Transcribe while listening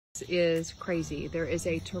This is crazy. There is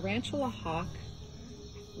a Tarantula Hawk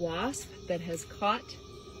Wasp that has caught...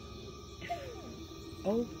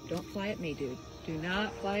 Oh, don't fly at me, dude. Do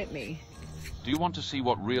not fly at me. Do you want to see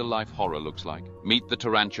what real-life horror looks like? Meet the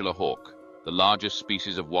Tarantula Hawk, the largest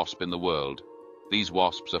species of wasp in the world. These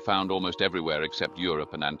wasps are found almost everywhere except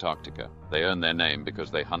Europe and Antarctica. They earn their name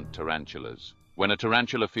because they hunt tarantulas. When a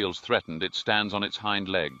tarantula feels threatened, it stands on its hind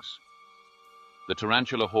legs. The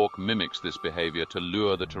tarantula hawk mimics this behavior to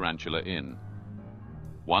lure the tarantula in.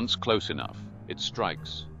 Once close enough, it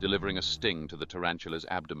strikes, delivering a sting to the tarantula's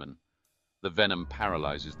abdomen. The venom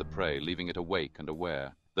paralyzes the prey, leaving it awake and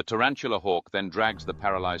aware. The tarantula hawk then drags the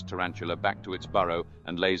paralyzed tarantula back to its burrow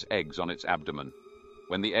and lays eggs on its abdomen.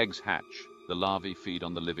 When the eggs hatch, the larvae feed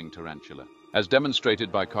on the living tarantula. As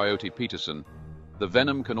demonstrated by Coyote Peterson, the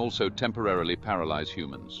venom can also temporarily paralyze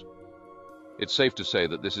humans. It's safe to say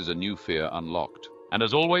that this is a new fear unlocked. And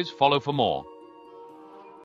as always, follow for more.